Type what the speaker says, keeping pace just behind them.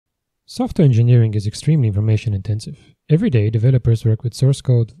Software engineering is extremely information intensive. Every day, developers work with source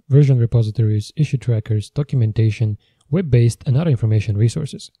code, version repositories, issue trackers, documentation, web-based, and other information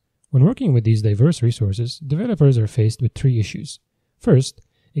resources. When working with these diverse resources, developers are faced with three issues. First,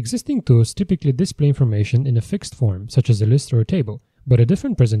 existing tools typically display information in a fixed form, such as a list or a table, but a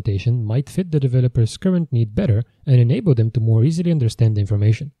different presentation might fit the developer's current need better and enable them to more easily understand the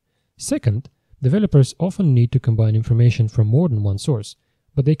information. Second, developers often need to combine information from more than one source,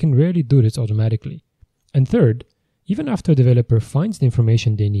 but they can rarely do this automatically. And third, even after a developer finds the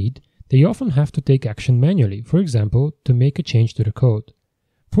information they need, they often have to take action manually, for example, to make a change to the code.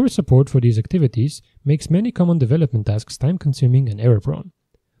 Poor support for these activities makes many common development tasks time-consuming and error-prone.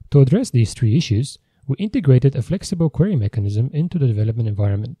 To address these three issues, we integrated a flexible query mechanism into the development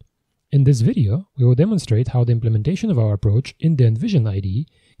environment. In this video, we will demonstrate how the implementation of our approach in the Envision IDE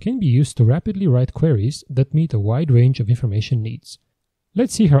can be used to rapidly write queries that meet a wide range of information needs.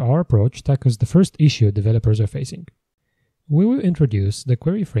 Let's see how our approach tackles the first issue developers are facing. We will introduce the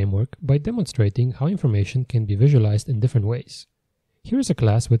query framework by demonstrating how information can be visualized in different ways. Here is a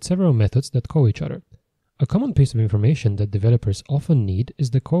class with several methods that call each other. A common piece of information that developers often need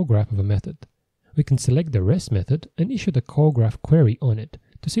is the call graph of a method. We can select the REST method and issue the call graph query on it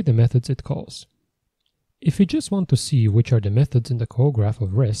to see the methods it calls. If we just want to see which are the methods in the call graph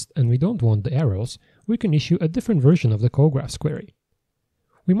of REST and we don't want the arrows, we can issue a different version of the call graphs query.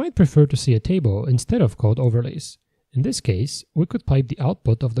 We might prefer to see a table instead of code overlays. In this case, we could pipe the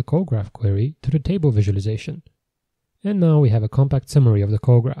output of the call graph query to the table visualization. And now we have a compact summary of the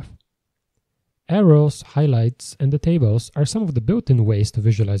call graph. Arrows, highlights, and the tables are some of the built-in ways to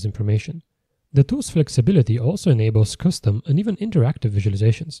visualize information. The tool's flexibility also enables custom and even interactive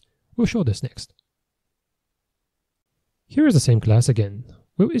visualizations. We'll show this next. Here is the same class again.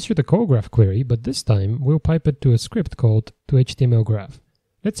 We'll issue the call graph query, but this time we'll pipe it to a script called toHTMLGraph.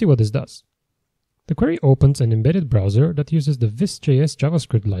 Let's see what this does. The query opens an embedded browser that uses the Vis.js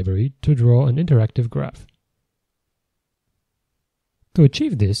JavaScript library to draw an interactive graph. To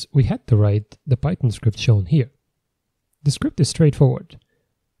achieve this, we had to write the Python script shown here. The script is straightforward.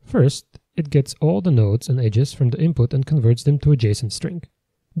 First, it gets all the nodes and edges from the input and converts them to a JSON string.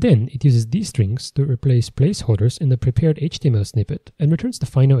 Then, it uses these strings to replace placeholders in the prepared HTML snippet and returns the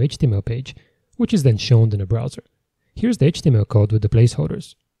final HTML page, which is then shown in a browser. Here's the HTML code with the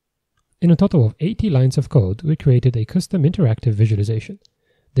placeholders. In a total of 80 lines of code, we created a custom interactive visualization.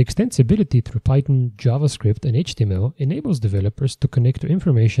 The extensibility through Python, JavaScript, and HTML enables developers to connect to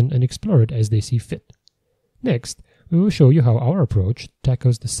information and explore it as they see fit. Next, we will show you how our approach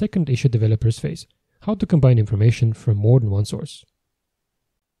tackles the second issue developers face: how to combine information from more than one source.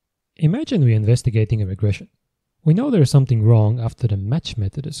 Imagine we're investigating a regression. We know there is something wrong after the match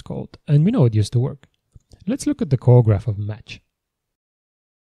method is called, and we know it used to work. Let's look at the call graph of match.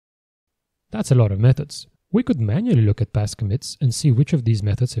 That's a lot of methods. We could manually look at past commits and see which of these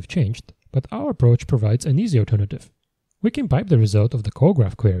methods have changed, but our approach provides an easy alternative. We can pipe the result of the call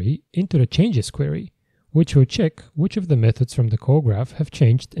graph query into the changes query, which will check which of the methods from the call graph have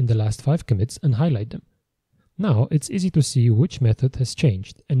changed in the last 5 commits and highlight them. Now it's easy to see which method has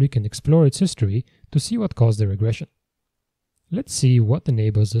changed, and we can explore its history to see what caused the regression. Let's see what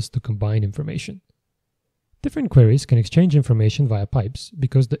enables us to combine information. Different queries can exchange information via pipes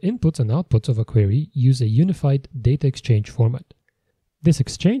because the inputs and outputs of a query use a unified data exchange format. This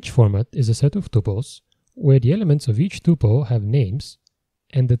exchange format is a set of tuples where the elements of each tuple have names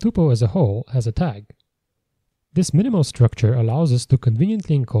and the tuple as a whole has a tag. This minimal structure allows us to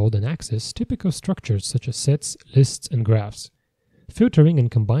conveniently encode and access typical structures such as sets, lists, and graphs. Filtering and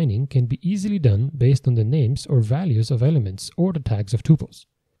combining can be easily done based on the names or values of elements or the tags of tuples.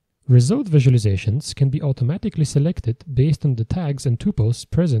 Result visualizations can be automatically selected based on the tags and tuples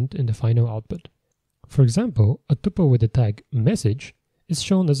present in the final output. For example, a tuple with the tag message is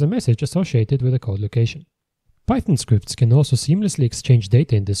shown as a message associated with a code location. Python scripts can also seamlessly exchange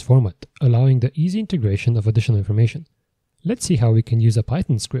data in this format, allowing the easy integration of additional information. Let's see how we can use a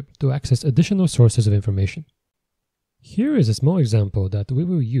Python script to access additional sources of information. Here is a small example that we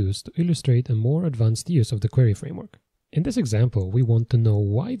will use to illustrate a more advanced use of the query framework. In this example, we want to know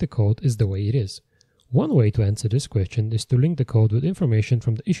why the code is the way it is. One way to answer this question is to link the code with information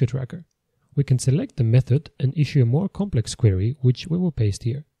from the issue tracker. We can select the method and issue a more complex query, which we will paste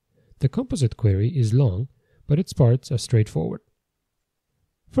here. The composite query is long, but its parts are straightforward.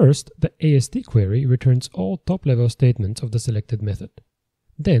 First, the AST query returns all top-level statements of the selected method.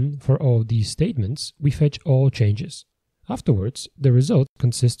 Then, for all these statements, we fetch all changes. Afterwards, the result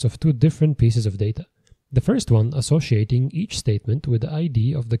consists of 2 different pieces of data. The first one associating each statement with the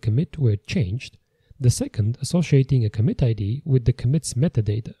ID of the commit where it changed, The second associating a commit ID with the commit's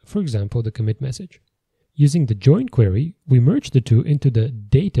metadata, for example, the commit message. Using the join query, we merge the two into the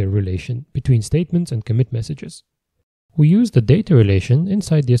data relation between statements and commit messages. We use the data relation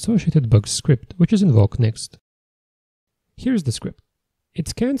inside the associated bugs script, which is invoked next. Here's the script. It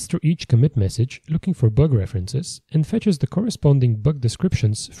scans through each commit message looking for bug references and fetches the corresponding bug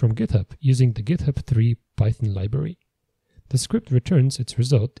descriptions from GitHub using the GitHub 3 Python library. The script returns its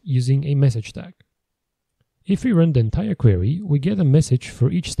result using a message tag. If we run the entire query, we get a message for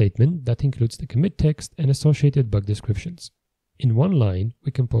each statement that includes the commit text and associated bug descriptions. In one line,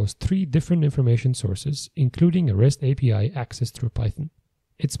 we compose 3 different information sources, including a REST API accessed through Python.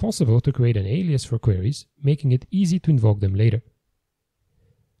 It's possible to create an alias for queries, making it easy to invoke them later.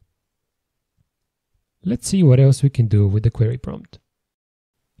 Let's see what else we can do with the query prompt.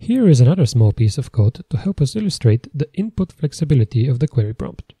 Here is another small piece of code to help us illustrate the input flexibility of the query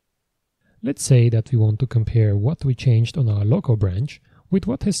prompt. Let's say that we want to compare what we changed on our local branch with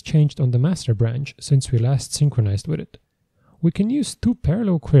what has changed on the master branch since we last synchronized with it. We can use 2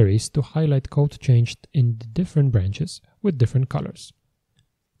 parallel queries to highlight code changed in the different branches with different colors.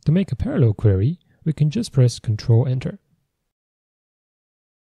 To make a parallel query, we can just press Ctrl-Enter.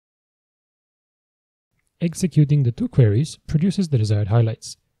 Executing the 2 queries produces the desired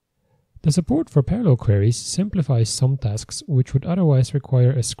highlights. The support for parallel queries simplifies some tasks which would otherwise require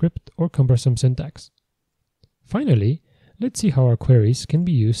a script or cumbersome syntax. Finally, let's see how our queries can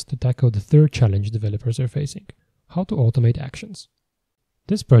be used to tackle the third challenge developers are facing: how to automate actions.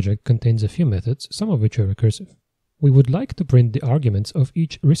 This project contains a few methods, some of which are recursive. We would like to print the arguments of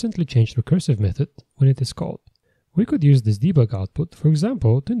each recently changed recursive method when it is called. We could use this debug output, for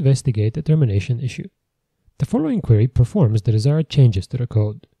example, to investigate a termination issue. The following query performs the desired changes to the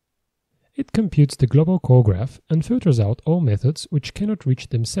code. It computes the global call graph and filters out all methods which cannot reach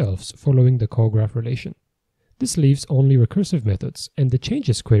themselves following the call graph relation. This leaves only recursive methods, and the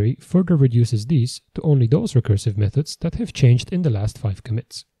changes query further reduces these to only those recursive methods that have changed in the last 5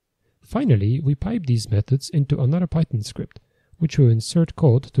 commits. Finally, we pipe these methods into another Python script, which will insert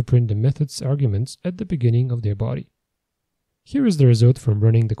code to print the method's arguments at the beginning of their body. Here is the result from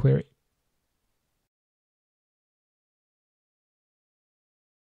running the query.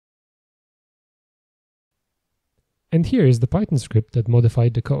 And here is the Python script that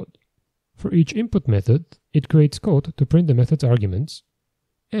modified the code. For each input method, it creates code to print the method's arguments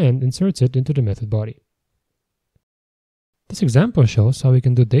and inserts it into the method body. This example shows how we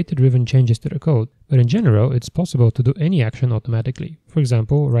can do data-driven changes to the code, but in general, it's possible to do any action automatically, for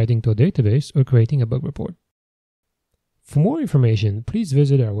example, writing to a database or creating a bug report. For more information, please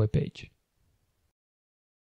visit our webpage.